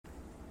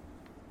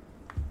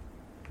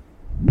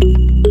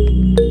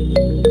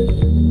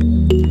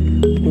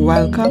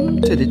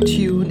Welcome to the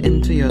Tune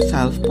Into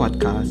Yourself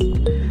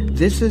podcast.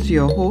 This is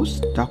your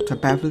host, Dr.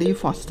 Beverly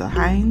Foster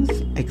Hines,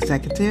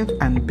 Executive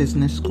and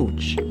Business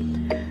Coach.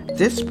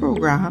 This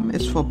program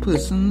is for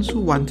persons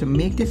who want to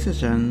make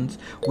decisions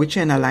which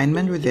are in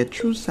alignment with their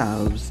true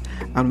selves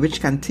and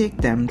which can take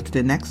them to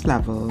the next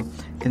level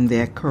in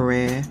their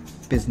career,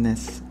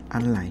 business,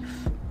 and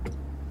life.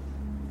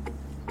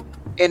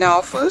 In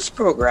our first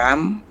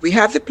program, we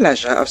have the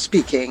pleasure of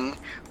speaking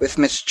with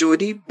Miss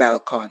Jody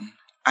Belcon,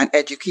 an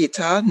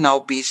educator now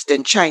based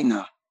in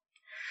China.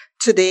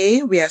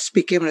 Today, we are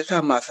speaking with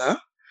her mother,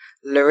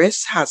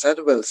 Lyris Hazard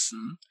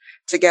Wilson,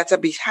 to get a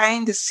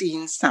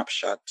behind-the-scenes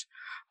snapshot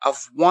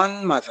of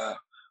one mother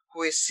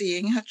who is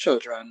seeing her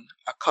children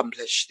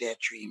accomplish their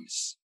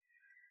dreams.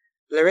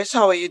 Lyris,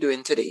 how are you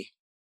doing today?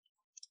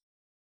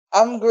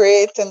 I'm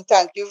great, and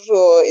thank you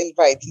for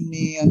inviting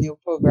me on your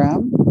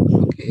program.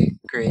 Okay,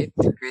 great.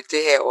 Great to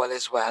hear all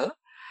is well.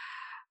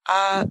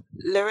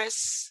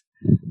 Lyris,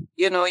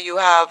 you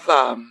have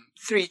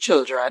 3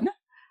 children,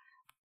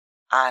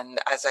 and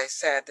as I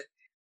said,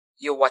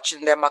 you're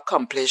watching them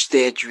accomplish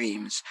their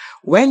dreams.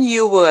 When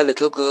you were a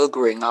little girl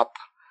growing up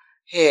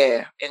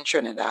here in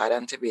Trinidad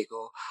and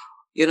Tobago,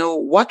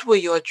 what were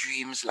your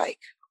dreams like?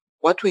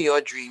 What were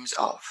your dreams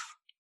of?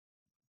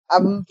 I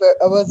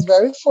was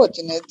very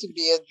fortunate to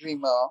be a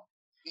dreamer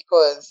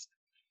because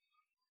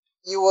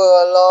you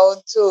were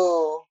allowed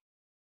to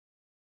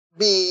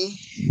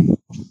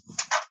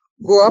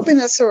grow up in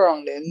a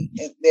surrounding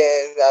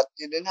there that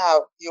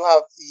you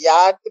have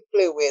yard to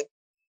play with,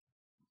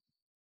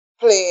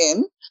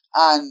 playing,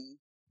 and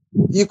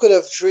you could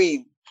have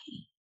dreamed.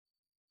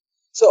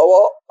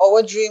 So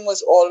our dream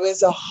was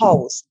always a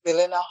house,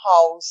 building a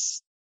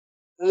house,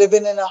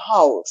 living in a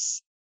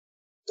house,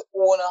 to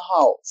own a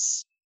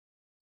house.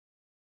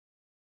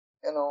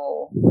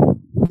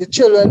 The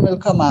children will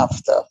come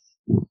after.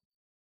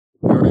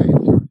 All right.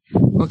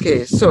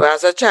 Okay, so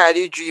as a child,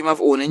 you dream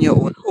of owning your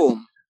own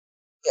home.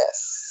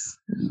 Yes.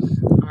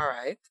 All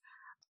right.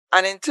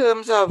 And in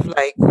terms of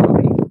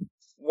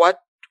what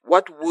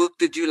work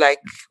did you like?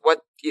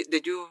 What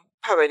did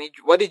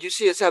you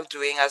see yourself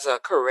doing as a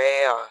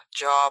career or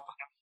job?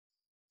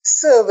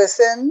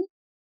 Servicing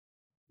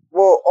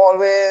were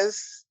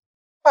always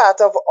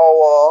part of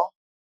our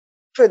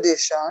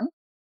tradition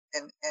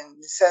in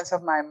the sense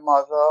of my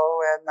mother,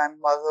 where my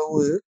mother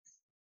worked.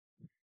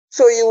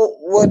 So you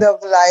would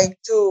have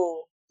liked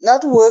to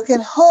not work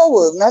in her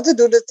work, not to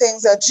do the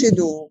things that she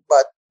do,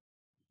 but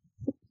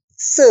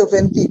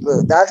serving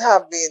people. That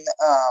have been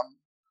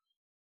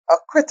a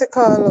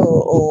critical,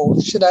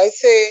 or should I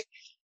say,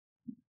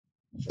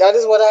 that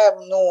is what I have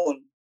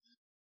known,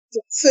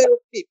 to serve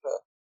people.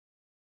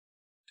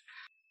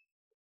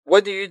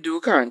 What do you do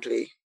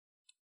currently?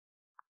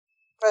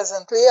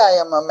 Presently,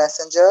 I am a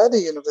messenger at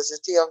the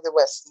University of the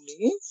West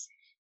Indies.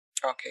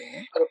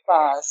 Okay. For the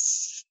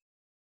past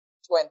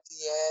 20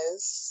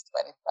 years,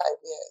 25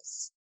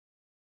 years.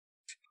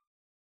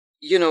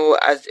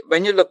 As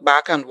when you look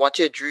back on what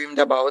you dreamed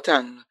about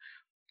and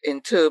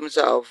in terms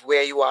of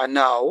where you are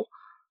now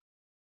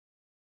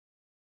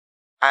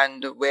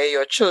and where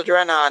your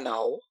children are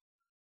now,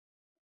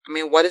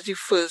 what is the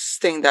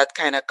first thing that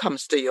kind of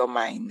comes to your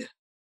mind?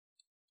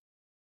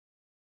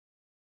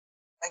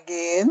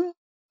 Again,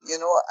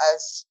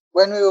 as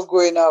when we were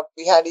growing up,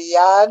 we had a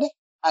yard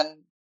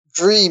and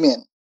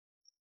dreaming.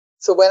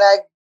 So when I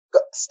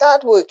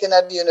start working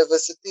at the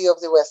University of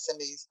the West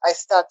Indies, I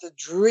start to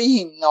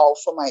dream now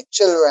for my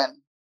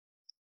children.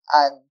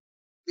 And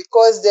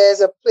because there's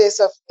a place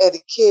of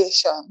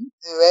education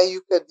where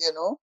you could,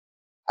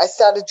 I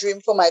started to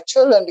dream for my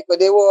children because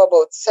they were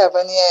about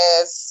 7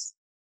 years,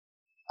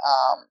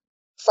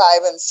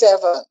 5 and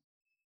 7.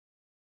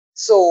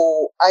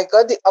 So I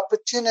got the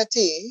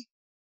opportunity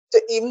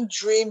to even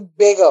dream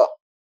bigger,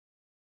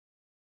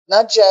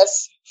 not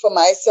just for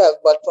myself,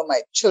 but for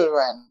my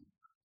children.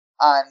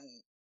 And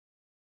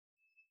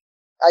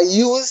I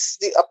used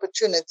the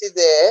opportunity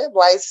there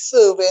while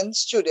serving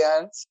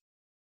students,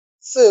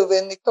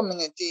 serving the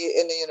community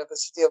in the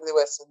University of the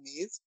West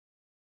Indies,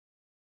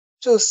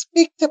 to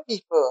speak to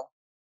people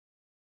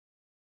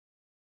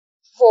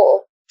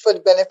for the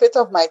benefit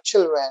of my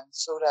children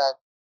so that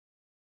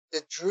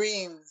the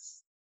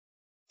dreams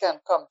can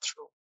come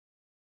true.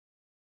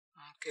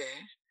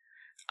 Okay.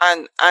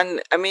 And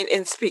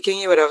in speaking,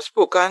 you would have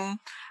spoken,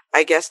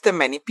 I guess, to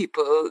many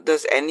people.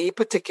 Does any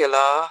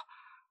particular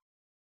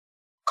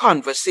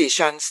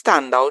conversation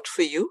stand out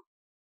for you?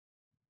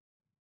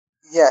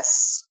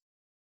 Yes.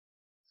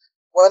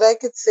 What I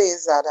could say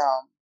is that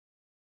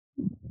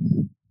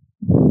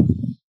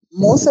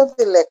most of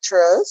the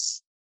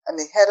lecturers and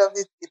the head of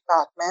the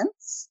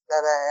departments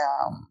that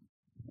I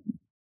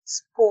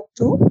spoke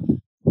to,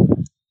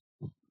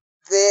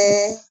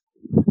 they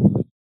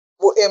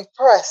were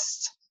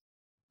impressed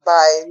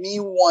by me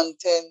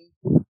wanting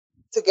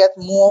to get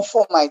more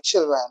for my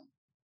children.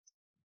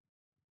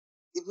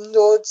 Even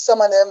though some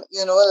of them,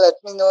 let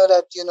me know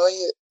that,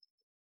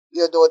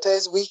 your daughter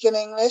is weak in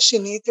English, you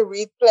need to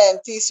read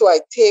plenty. So I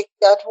take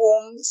that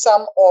home.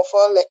 Some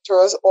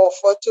lecturers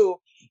offer to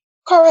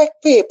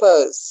correct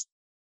papers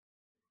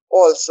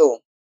also.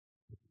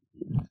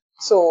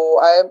 So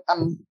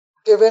I'm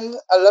giving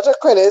a lot of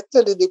credit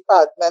to the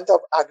Department of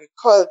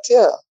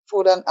Agriculture,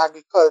 Food and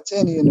Agriculture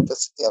in the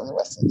University of the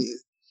West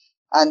Indies.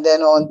 And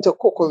then on to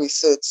Cocoa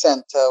Research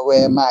Center,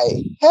 where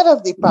my head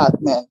of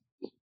department,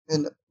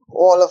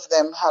 all of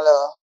them had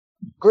a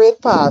great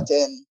part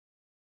in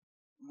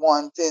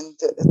wanting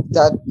to,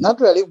 that, not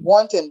really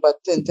wanting, but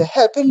into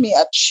helping me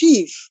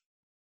achieve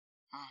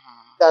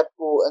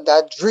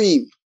that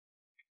dream.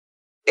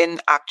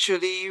 In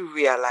actually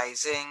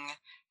realizing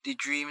the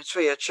dreams for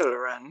your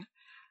children,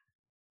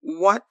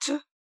 what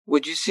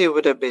would you say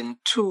would have been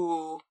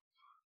two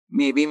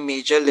maybe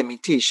major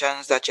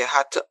limitations that you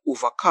had to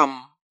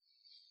overcome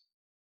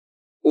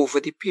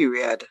over the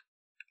period,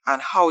 and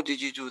how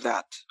did you do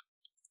that?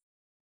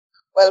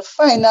 Well,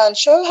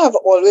 financial have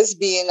always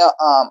been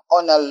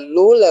on a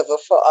low level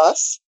for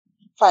us,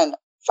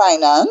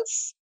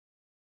 finance,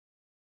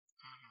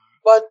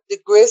 but the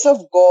grace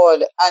of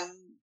God and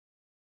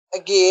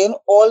again,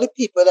 all the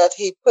people that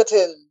He put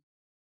in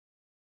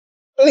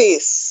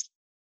place,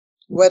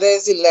 whether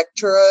it's the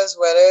lecturers,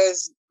 whether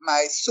it's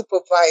my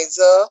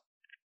supervisor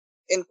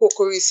in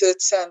Cocoa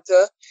Research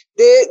Center,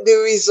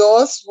 the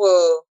resources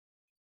were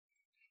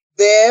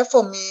there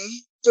for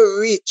me to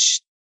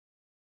reach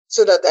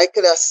so that I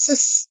could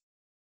assist.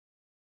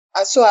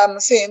 And so I'm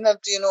saying that,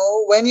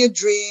 when you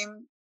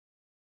dream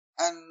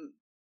and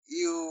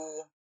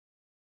you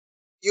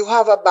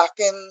have a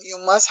backing, you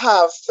must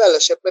have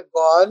fellowship with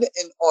God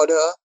in order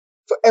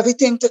for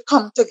everything to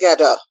come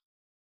together.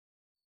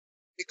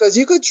 Because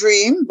you could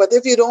dream, but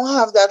if you don't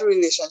have that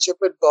relationship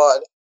with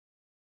God,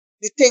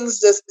 the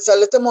things it's a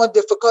little more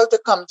difficult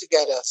to come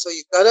together. So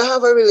you gotta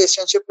have a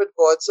relationship with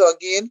God. So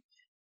again,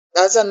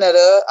 that's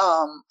another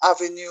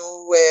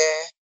avenue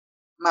where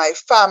my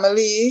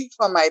family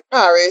from my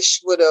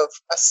parish would have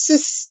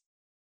assisted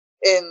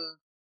in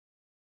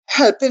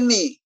helping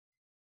me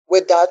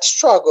with that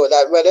struggle,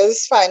 that whether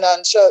it's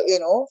financial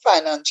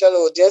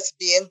or just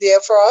being there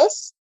for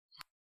us.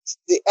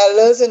 The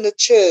elders in the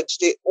church,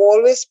 they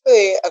always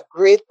play a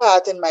great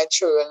part in my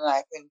children's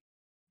life. And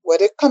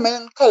whether coming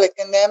and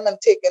collecting them and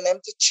taking them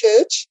to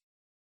church,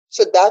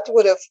 so that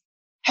would have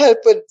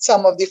helped with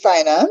some of the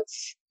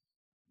finance.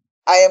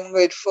 I am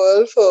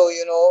grateful for,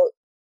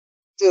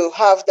 to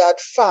have that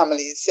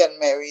family, St.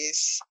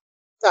 Mary's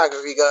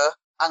Tagariga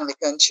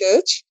Anglican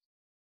Church.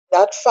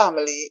 That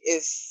family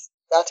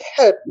that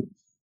helped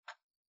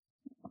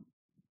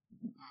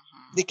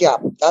the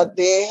gap, that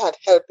they had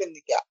help in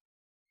the gap.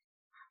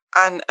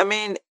 And I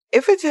mean,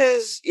 if it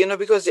is,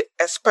 because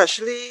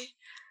especially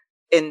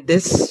in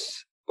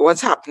this,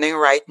 what's happening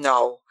right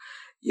now,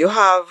 you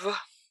have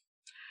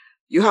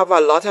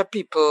a lot of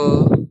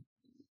people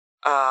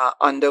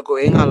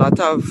undergoing a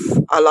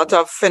lot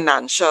of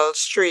financial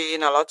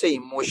strain, a lot of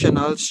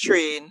emotional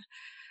strain.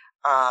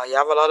 You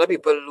have a lot of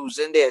people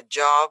losing their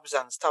jobs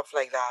and stuff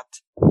like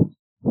that.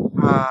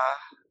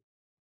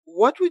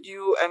 What would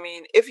you,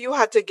 if you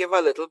had to give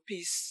a little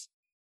piece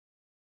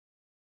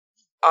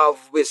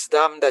of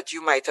wisdom that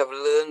you might have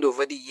learned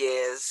over the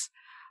years,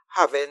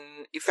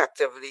 having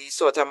effectively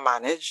sort of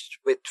managed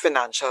with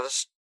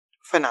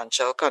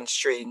financial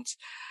constraints,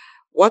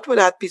 what would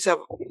that piece of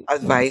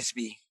advice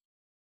be?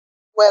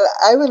 Well,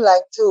 I would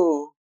like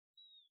to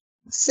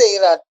say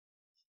that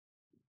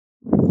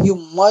you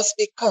must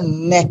be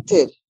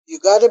connected. You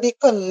got to be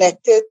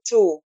connected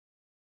to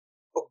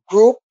a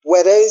group,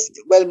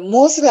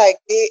 most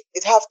likely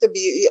it have to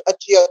be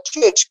your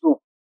church group.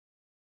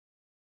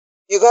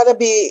 You got to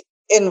be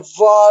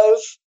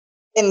involved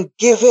in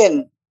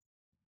giving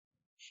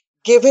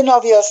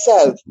of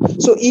yourself.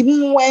 So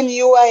even when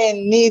you are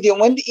in need, you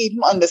won't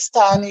even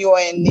understand you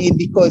are in need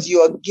because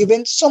you are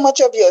giving so much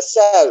of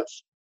yourself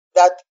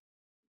that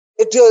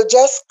it will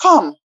just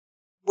come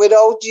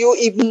without you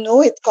even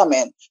know it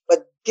coming.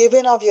 But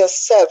giving of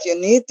yourself, you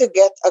need to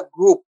get a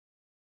group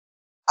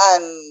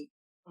and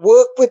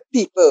work with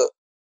people,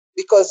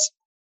 because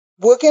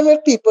working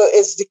with people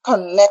is the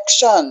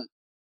connection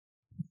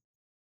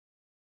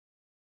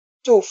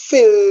to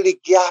fill the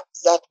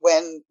gaps that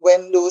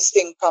when those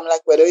things come,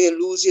 like whether you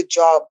lose your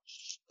job,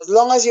 as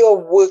long as you're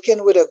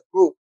working with a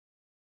group,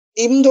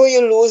 even though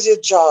you lose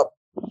your job,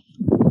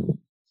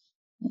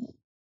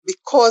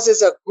 because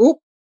it's a group,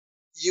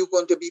 you're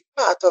going to be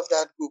part of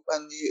that group,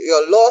 and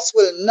your loss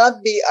will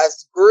not be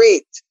as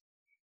great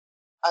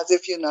as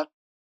if you're not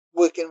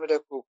working with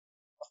a group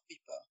of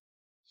people.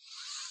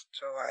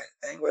 So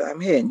I think what I'm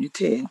hearing you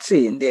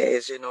saying there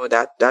is,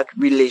 that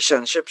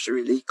relationships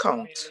really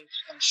count.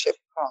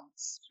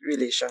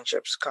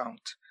 Relationships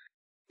count.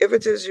 If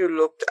it is you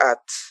looked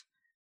at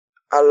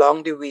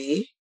along the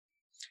way,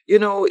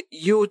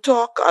 you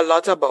talk a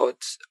lot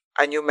about,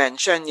 and you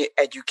mention your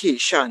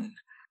education,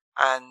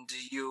 and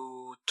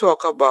you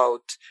talk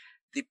about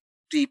the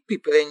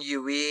people in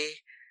UA,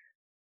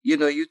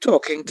 you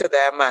talking to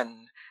them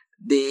and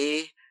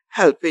they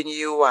helping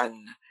you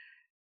and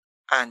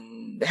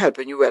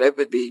helping you, whether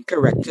it be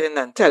correcting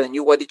and telling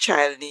you what the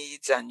child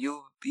needs, and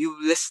you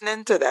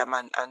listening to them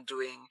and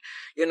doing,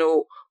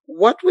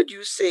 what would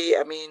you say,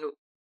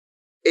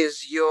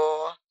 is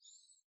your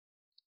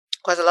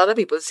Because a lot of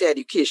people say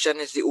education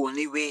is the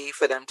only way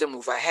for them to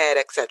move ahead,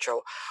 etc.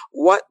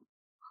 What,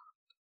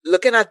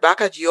 looking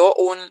back at your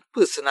own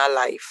personal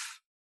life,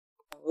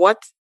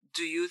 what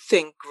do you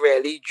think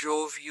really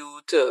drove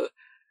you to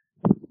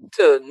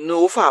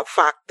know for a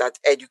fact that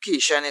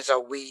education is a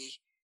way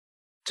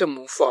to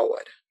move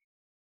forward?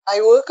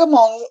 I work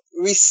among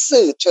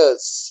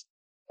researchers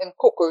in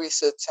Cocoa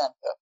Research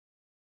Center.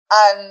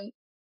 And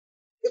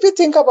if you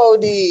think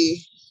about the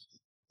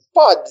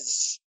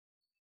pods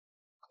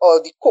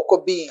or the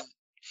cocoa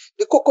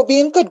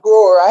bean could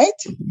grow, right?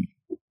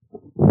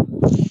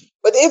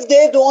 But if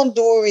they don't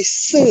do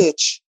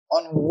research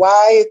on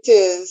why it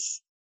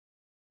is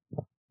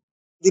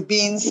the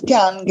beans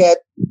can get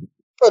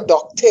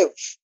productive,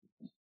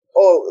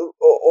 or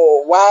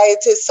why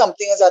it is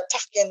something is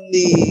attacking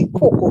the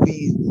cocoa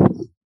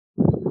bean,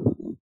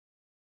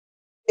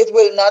 it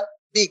will not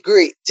be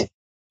great.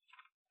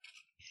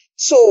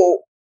 So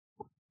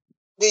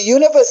the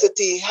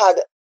university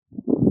had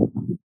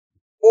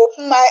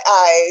opened my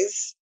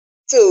eyes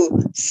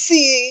to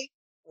see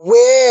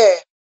where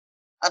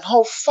and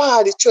how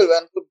far the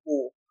children could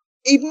go,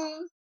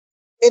 even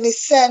in the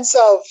sense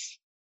of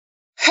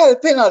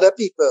helping other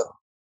people.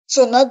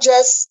 So not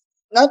just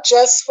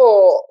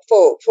for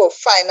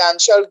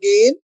financial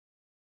gain,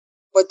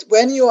 but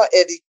when you are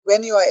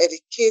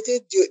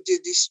educated,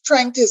 the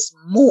strength is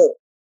more.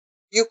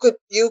 You could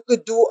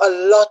do a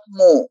lot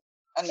more.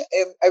 And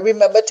I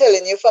remember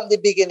telling you from the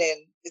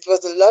beginning, it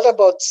was a lot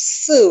about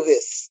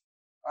service,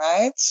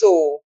 right?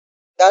 So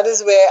that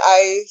is where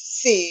I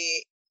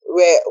see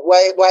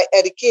why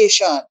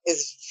education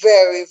is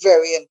very,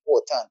 very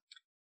important.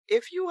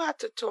 If you had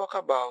to talk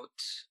about,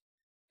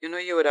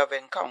 you would have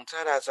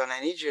encountered, as on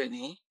any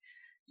journey,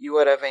 you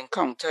would have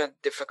encountered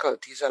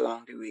difficulties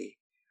along the way.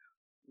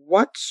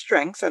 What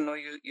strengths, I know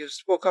you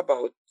spoke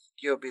about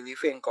your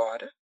belief in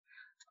God,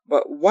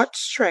 but what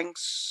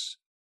strengths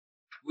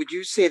would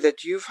you say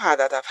that you've had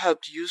that have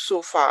helped you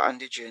so far on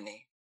the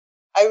journey?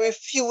 I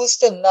refuse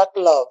to not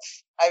love.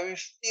 I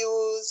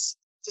refuse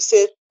to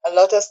say a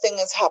lot of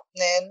things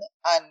happening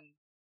and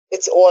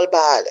it's all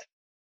bad.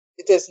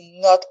 It is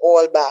not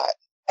all bad.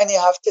 And you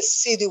have to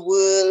see the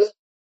world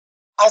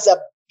as a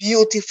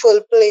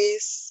beautiful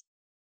place.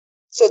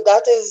 So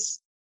that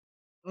is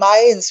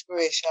my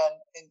inspiration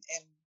in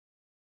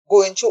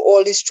going through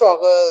all the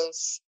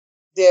struggles.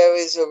 There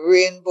is a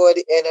rainbow at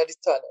the end of the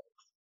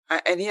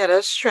tunnel. Any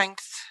other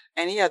strength,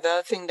 any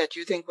other thing that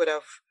you think would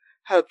have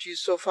helped you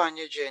so far in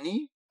your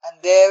journey?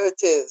 And there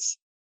it is.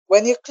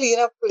 When you clean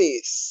a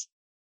place,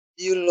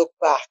 you look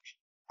back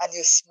and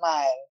you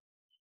smile.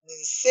 And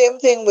the same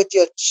thing with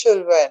your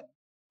children.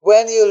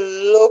 When you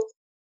look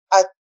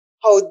at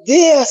how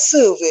they are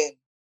serving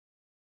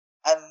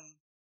and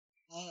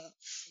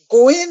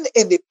going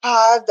in the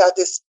path that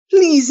is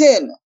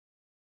pleasing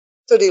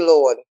to the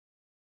Lord,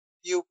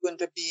 you're going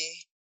to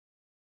be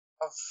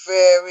a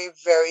very,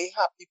 very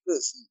happy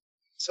person.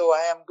 So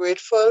I am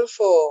grateful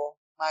for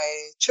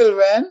my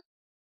children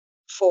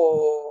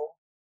for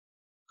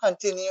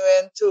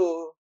continuing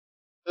to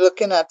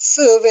looking at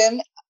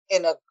serving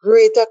in a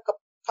greater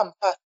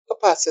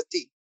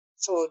capacity.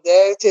 So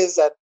there it is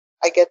that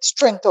I get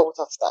strength out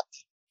of that.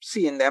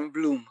 Seeing them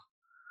bloom.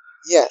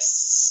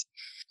 Yes.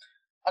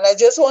 And I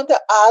just want to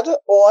add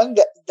on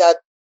that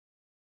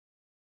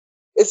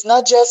it's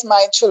not just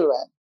my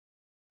children.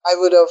 I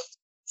would have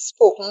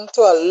spoken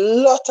to a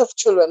lot of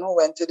children who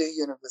went to the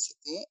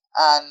university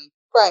and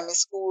primary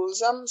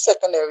schools and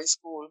secondary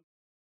school,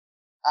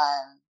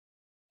 and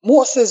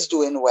most is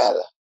doing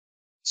well.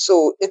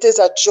 So it is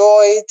a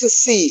joy to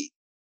see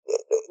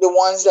the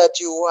ones that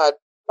you had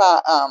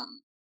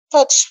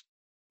touched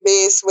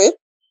base with,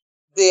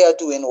 they are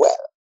doing well.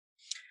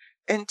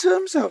 In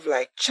terms of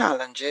like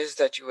challenges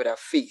that you would have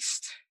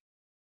faced,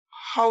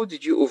 how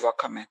did you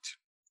overcome it?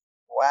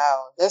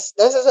 Wow, this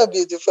is a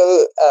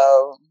beautiful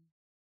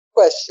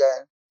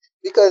question,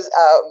 because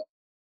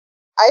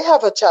I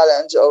have a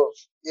challenge of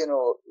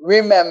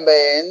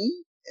remembering.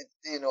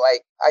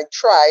 I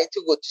try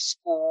to go to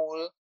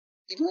school.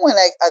 Even when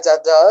as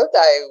adult,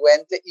 I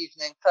went to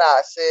evening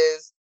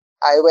classes.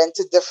 I went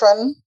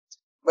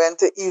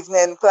to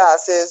evening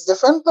classes,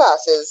 different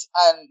classes,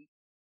 and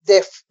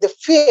the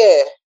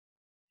fear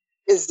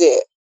is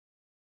there,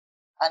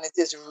 and it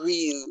is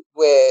real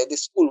where the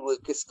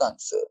schoolwork is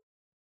concerned.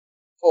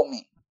 For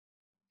me,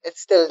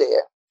 it's still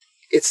there.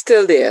 It's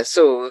still there,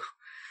 so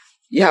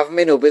you haven't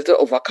been able to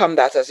overcome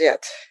that as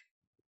yet.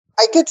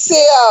 I could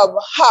say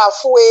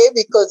halfway,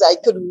 because I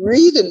could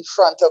read in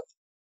front of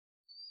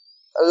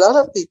a lot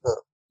of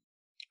people.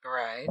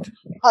 Right.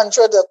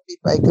 Hundreds of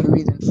people I could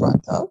read in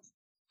front of.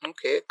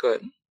 Okay,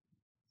 good.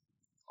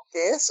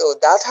 Okay, so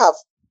that have,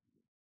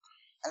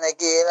 and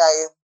again,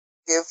 I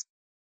give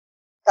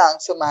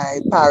thanks to my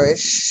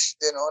parish,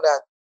 that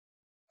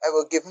I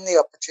was given the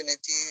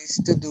opportunities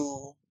to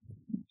do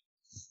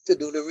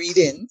the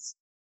readings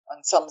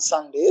on some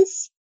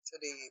Sundays to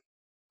the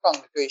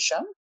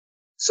congregation.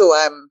 So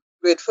I'm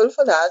grateful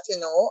for that,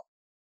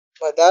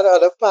 But that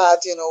other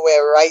part,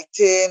 where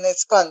writing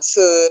is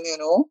concerned,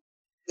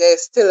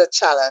 there's still a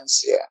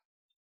challenge there.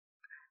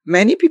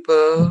 Many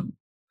people,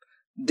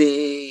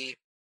 they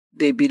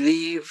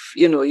believe,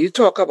 you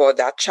talk about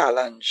that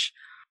challenge.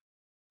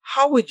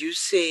 How would you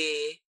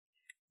say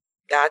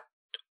that,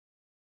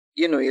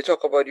 you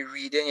talk about the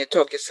reading, you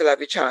still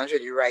have a challenge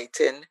with the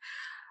writing,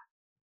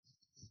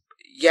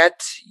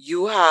 yet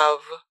you have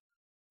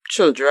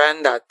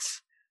children that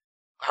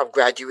have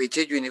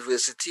graduated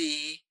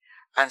university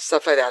and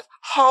stuff like that.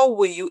 How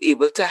were you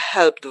able to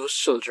help those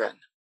children?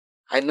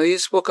 I know you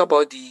spoke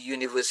about the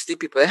university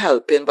people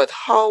helping, but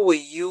how were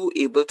you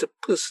able to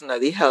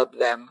personally help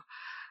them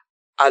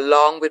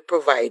along with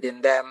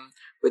providing them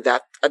with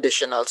that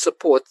additional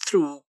support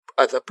through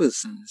other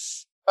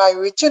persons? By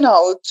reaching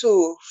out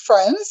to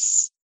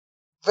friends,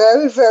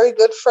 very, very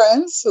good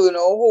friends,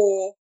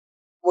 who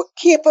were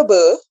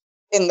capable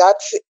in that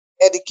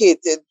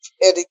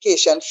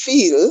education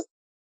field.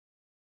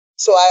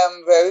 So I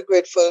am very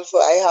grateful for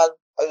I had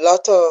a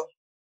lot of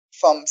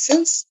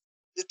since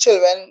the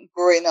children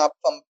growing up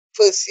from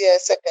first year,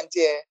 second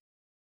year,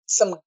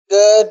 some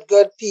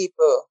good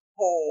people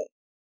who,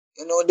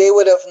 they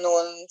would have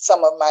known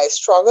some of my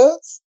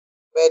struggles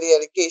where the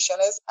education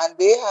is, and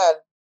they had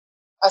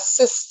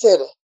assisted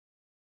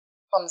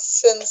from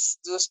since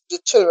the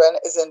children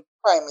is in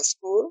primary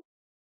school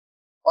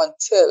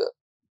until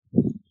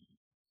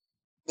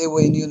they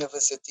were in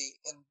university.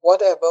 In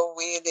whatever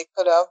way they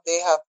could have, they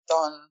have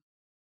done,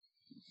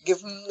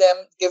 give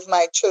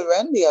my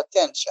children the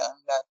attention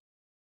that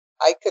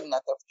I could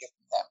not have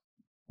given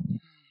them.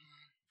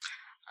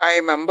 I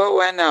remember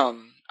when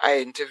I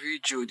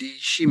interviewed Judy,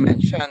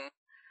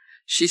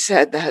 she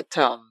said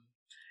that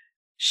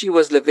she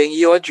was living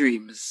your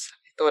dreams.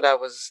 I thought that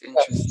was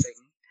interesting.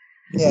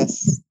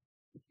 Yes.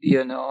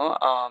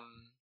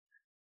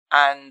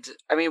 And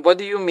I mean, what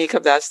do you make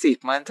of that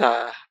statement?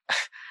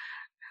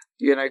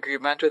 You in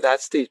agreement with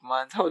that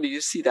statement? How do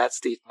you see that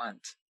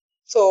statement?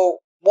 So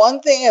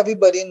one thing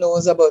everybody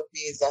knows about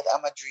me is that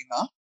I'm a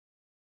dreamer.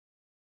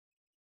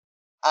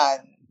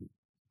 And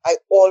I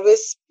always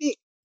speak.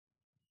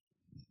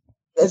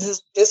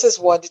 This is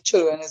what the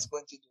children is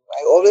going to do.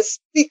 I always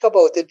speak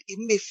about it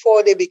even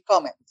before they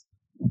become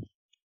it.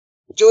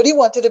 Jody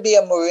wanted to be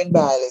a marine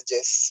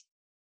biologist,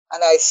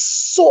 and I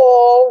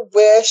saw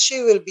where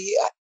she will be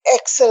an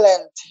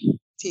excellent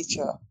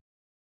teacher,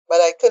 but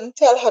I couldn't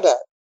tell her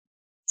that.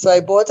 So I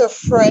bought a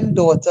friend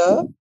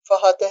daughter for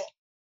her to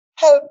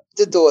help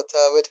the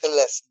daughter with her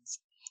lessons.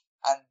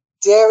 And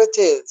there it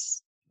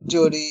is.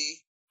 Jody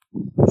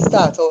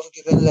start off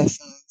giving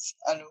lessons,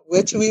 and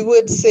which we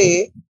would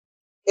say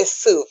is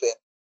serving.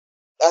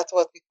 That's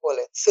what we call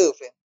it,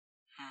 serving.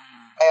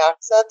 I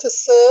asked her to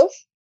serve,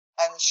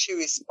 and she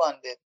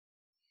responded,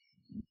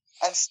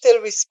 and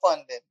still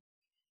responding.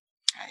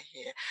 I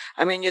hear.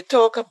 I mean, you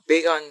talk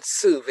big on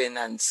serving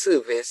and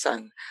service,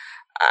 and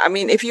I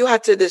mean, if you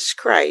had to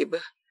describe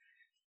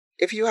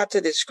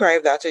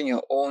that in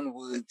your own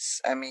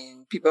words, I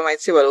mean, people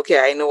might say, well, okay,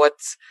 I know what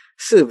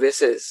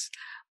service is.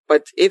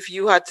 But if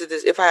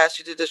I asked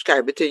you to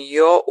describe it in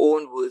your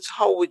own words,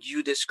 how would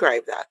you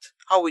describe that?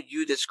 How would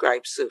you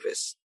describe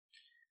service?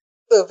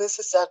 Service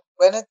is that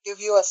when it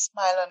gives you a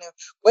smile on you,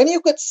 when you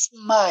could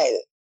smile,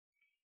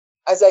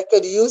 as I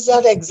could use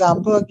that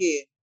example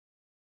again,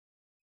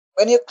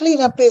 when you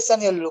clean a place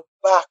and you look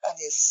back and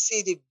you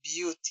see the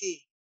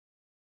beauty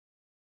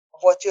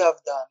of what you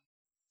have done.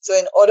 So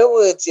in other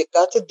words, you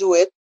got to do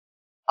it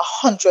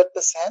 100%.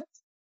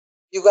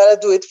 You got to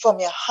do it from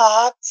your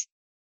heart.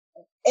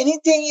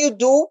 Anything you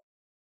do,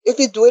 if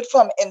you do it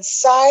from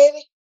inside,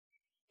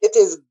 it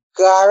is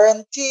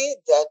guaranteed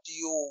that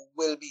you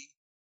will be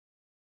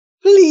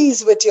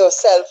pleased with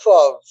yourself for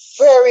a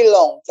very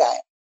long time.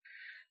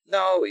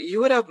 Now, you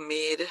would have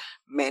made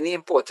many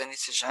important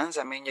decisions.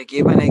 I mean, you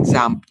gave an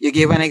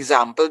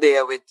example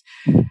there with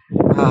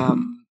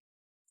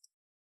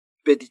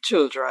the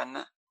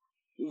children.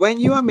 When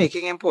you are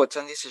making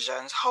important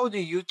decisions, how do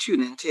you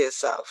tune into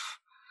yourself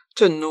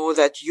to know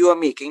that you are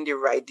making the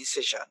right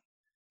decision?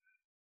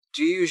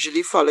 Do you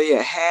usually follow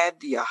your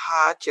head, your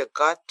heart, your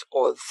gut,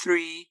 all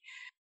three?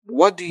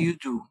 What do you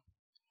do?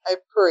 I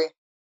pray.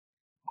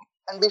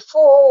 And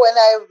before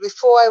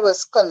I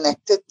was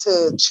connected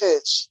to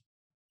church,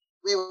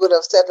 we would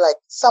have said like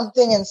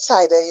something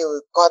inside of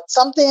you, got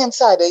something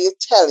inside of you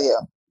tell you.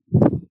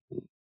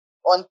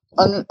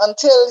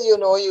 Until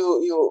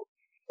you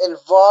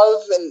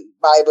involve in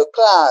Bible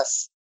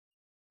class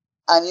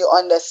and you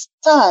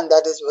understand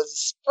that it was the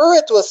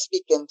Spirit was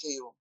speaking to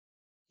you.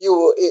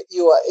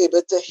 You are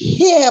able to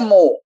hear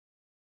more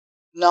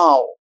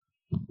now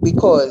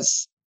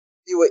because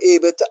you were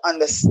able to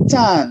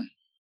understand.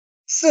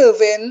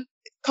 Serving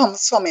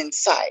comes from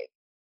inside,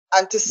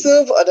 and to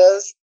serve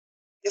others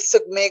is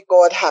to make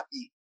God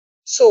happy.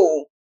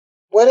 So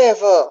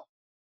whatever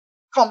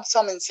comes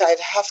from inside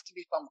have to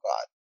be from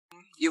God.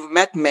 You've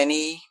met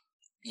many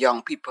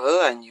young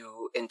people and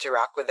you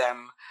interact with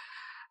them,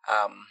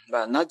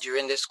 well, not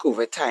during this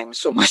COVID time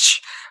so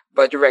much,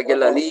 but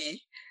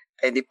regularly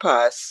in the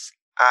past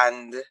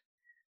and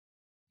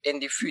in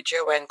the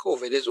future when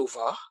COVID is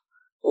over.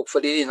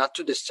 Hopefully, in not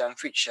too distant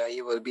future,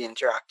 you will be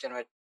interacting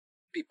with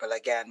people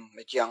again,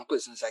 with young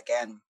persons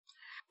again.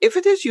 If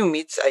it is you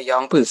meet a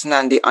young person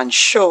and they're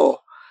unsure,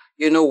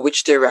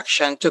 which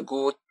direction to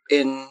go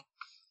in,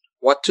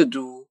 what to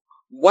do,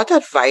 what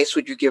advice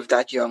would you give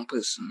that young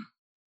person?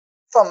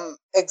 From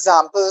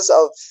examples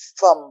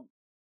from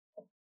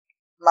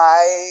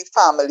my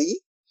family,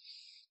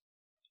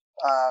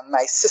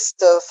 my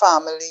sister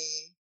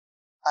family,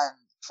 and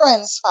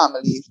friends'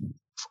 family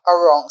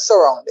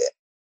surrounded.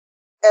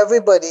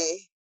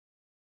 Everybody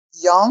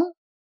young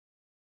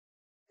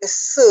is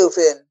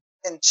serving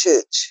in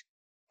church,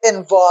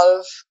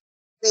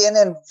 being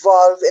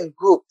involved in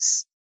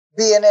groups,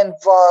 being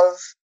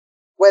involved,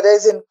 whether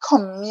it's in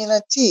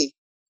community.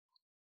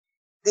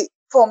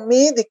 For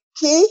me, the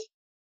key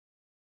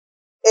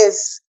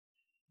is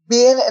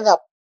being in a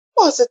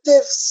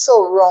positive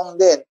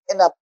surrounding, in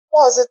a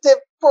positive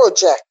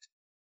project.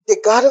 You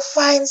gotta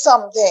find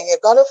something. You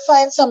gotta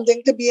find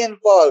something to be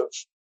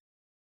involved.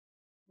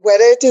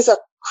 Whether it is a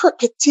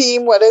cricket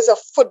team, whether it's a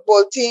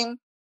football team,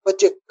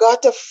 but you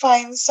gotta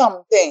find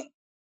something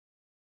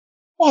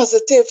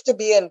positive to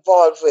be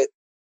involved with.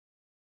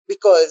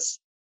 Because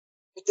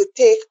it will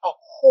take a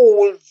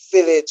whole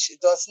village. It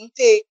doesn't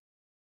take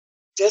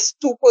just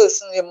two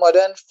persons, your mother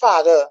and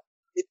father.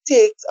 It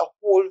takes a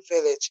whole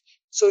village.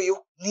 So you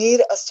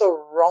need a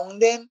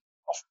surrounding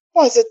of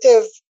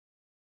positive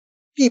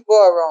people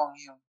around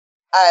you.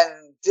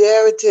 And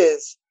there it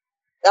is.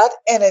 That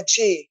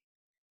energy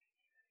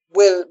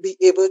will be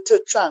able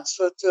to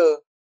transfer to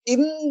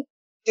even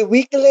the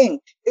weak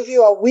link. If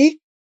you are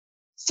weak,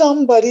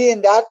 somebody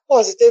in that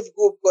positive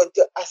group going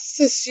to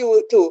assist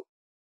you too,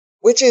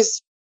 which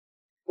is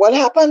what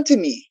happened to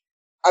me.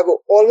 I was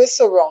always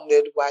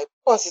surrounded by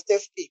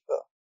positive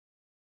people,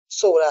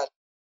 so that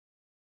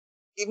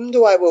even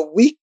though I was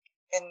weak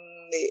in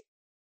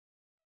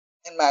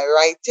my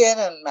writing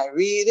and my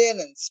reading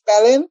and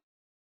spelling,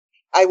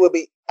 I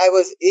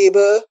was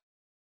able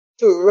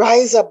to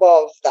rise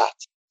above that.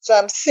 So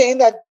I'm saying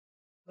that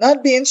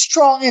not being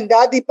strong in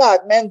that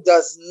department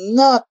does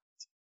not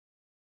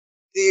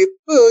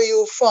deter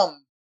you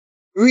from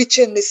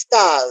reaching the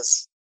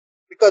stars.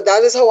 Because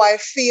that is how I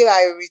feel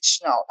I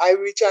reach now. I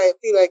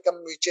feel like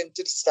I'm reaching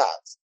to the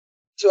stars.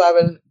 So I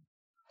will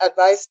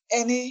advise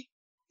any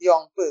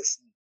young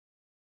person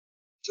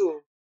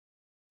to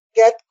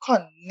get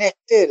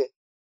connected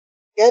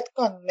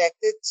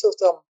to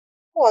some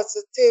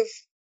positive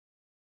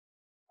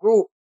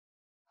group,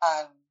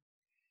 and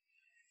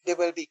they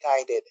will be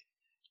guided.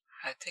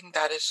 I think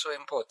that is so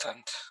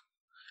important.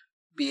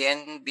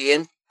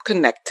 Being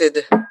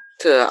connected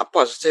to a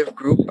positive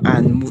group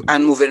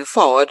and moving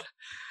forward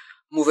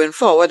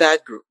that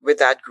group with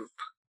that group,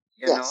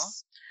 know.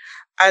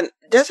 And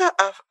there's a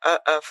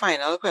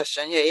final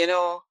question here.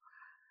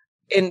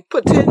 In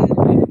putting,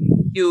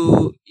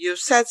 you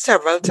said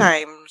several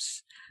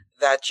times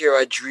that you're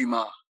a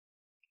dreamer.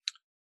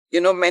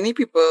 Many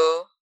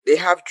people, they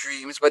have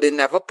dreams, but they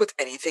never put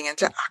anything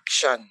into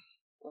action.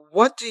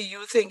 What do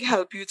you think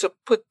help you to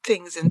put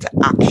things into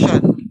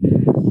action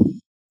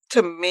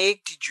to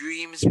make the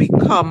dreams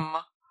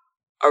become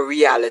a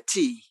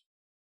reality?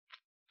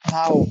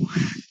 Now,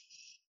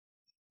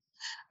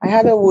 I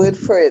had a word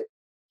for it.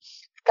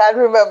 Can't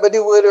remember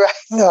the word right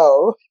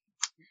now,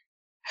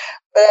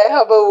 but I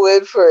have a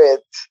word for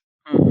it.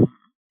 Mm-hmm.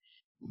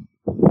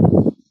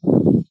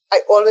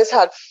 I always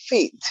had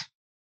faith.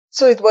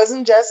 So it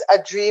wasn't just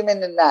a dream in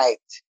the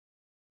night.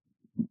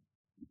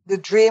 The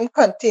dream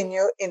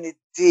continued in the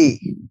day.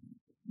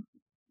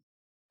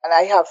 And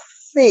I have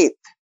faith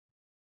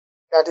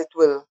that it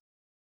will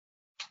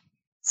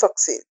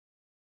succeed.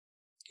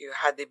 You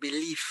had the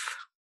belief.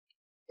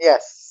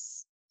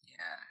 Yes.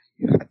 Yeah,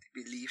 you had the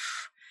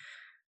belief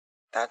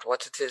that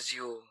what it is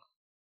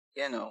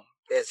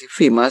there's a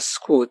famous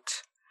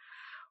quote,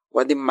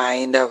 what the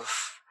mind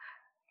of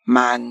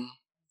man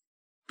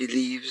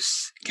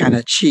believes can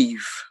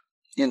achieve.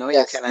 Yes.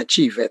 You can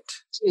achieve it.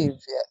 Achieve,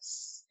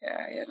 yes.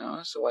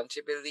 Yeah, so once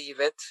you believe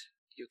it,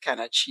 you can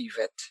achieve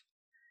it.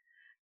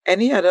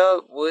 Any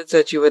other words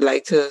that you would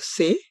like to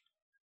say?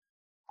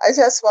 I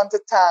just want to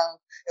thank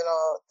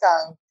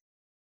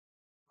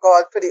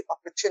God for the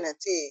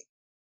opportunity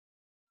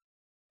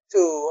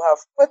to have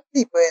put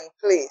people in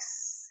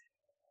place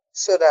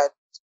so that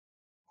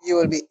you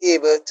will be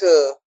able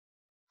to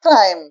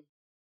climb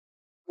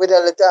with a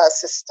little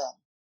assistance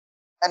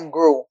and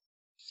grow.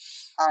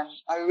 And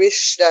I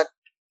wish that,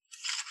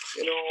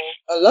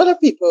 a lot of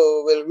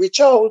people will reach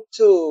out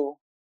to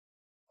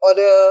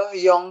other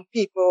young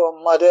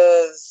people,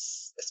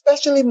 mothers,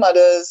 especially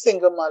mothers,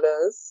 single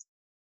mothers,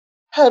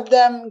 help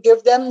them,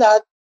 give them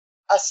that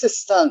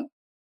assistance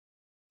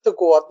to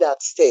go up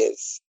that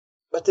stairs.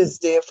 But it's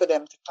there for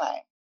them to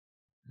climb.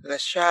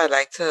 Lesha, I'd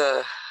like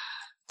to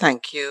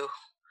thank you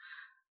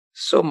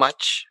so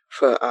much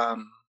for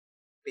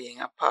being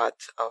a part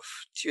of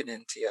Tune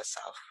Into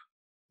Yourself.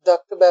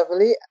 Dr.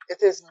 Beverly,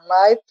 it is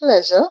my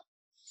pleasure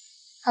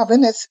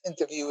having this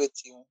interview with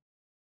you.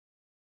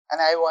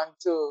 And I want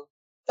to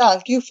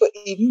thank you for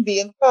even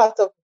being part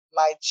of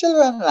my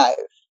children's life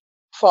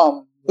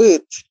from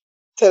birth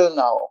till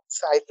now.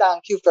 So I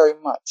thank you very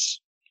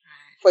much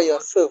for your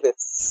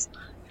service.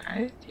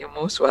 Right. You're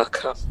most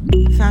welcome.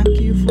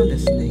 Thank you for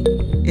listening.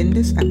 In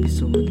this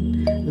episode,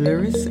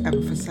 Lyris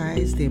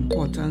emphasized the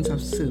importance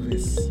of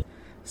service,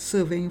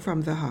 serving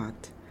from the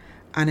heart,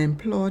 and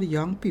implored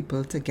young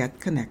people to get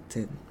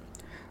connected,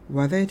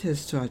 whether it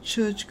is to a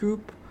church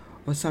group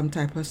or some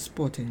type of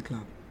sporting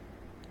club.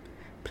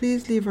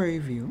 Please leave a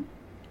review.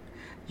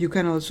 You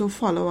can also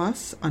follow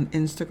us on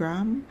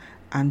Instagram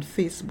and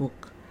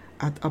Facebook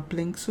at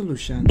Uplink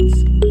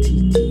Solutions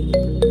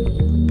TT.